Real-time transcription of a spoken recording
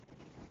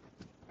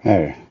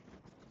Hey,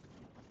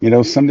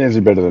 some days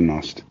are better than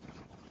most.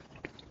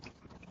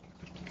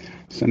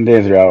 Some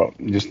days are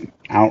just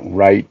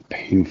outright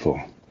painful.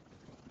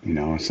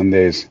 Some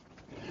days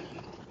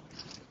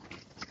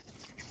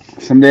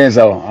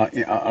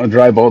I'll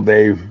drive all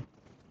day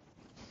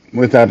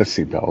without a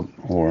seatbelt,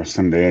 or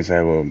some days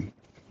I will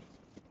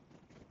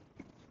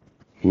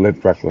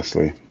live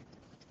recklessly.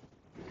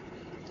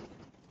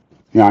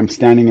 I'm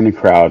standing in a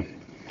crowd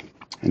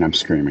and I'm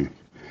screaming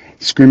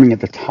at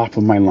the top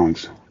of my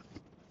lungs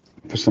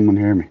for someone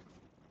to hear me.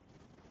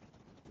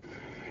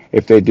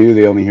 If they do,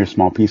 they only hear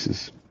small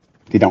pieces.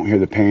 They don't hear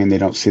the pain. They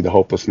don't see the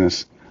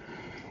hopelessness.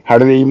 How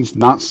do they even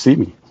not see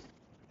me?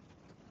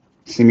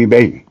 See me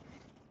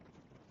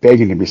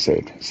begging to be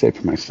saved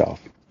for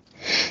myself.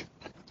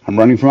 I'm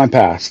running from my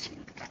past.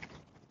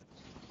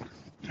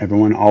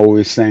 Everyone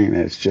always saying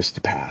that it's just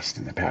the past,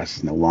 and the past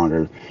is no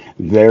longer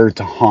there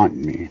to haunt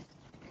me,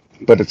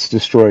 but it's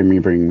destroying me,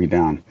 bringing me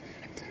down.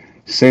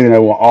 Saying that I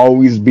will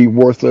always be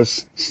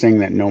worthless, saying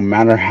that no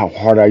matter how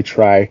hard I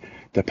try,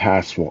 the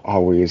past will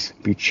always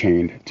be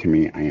chained to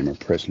me. I am a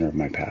prisoner of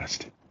my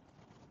past.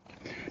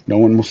 No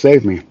one will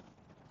save me.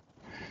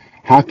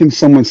 How can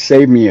someone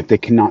save me if they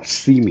cannot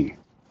see me?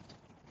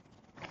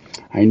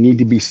 I need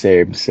to be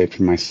saved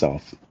for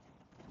myself,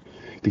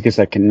 because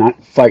I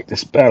cannot fight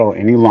this battle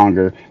any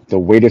longer. The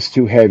weight is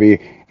too heavy,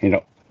 and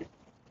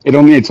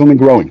it's only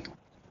growing.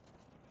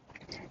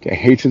 The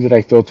hatred that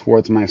I feel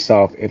towards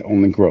myself, it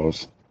only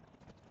grows.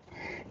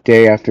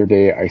 Day after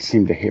day, I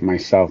seem to hate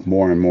myself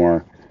more and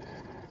more.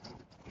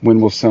 When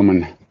will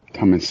someone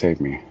come and save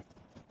me?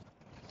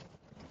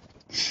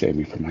 Save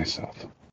me from myself.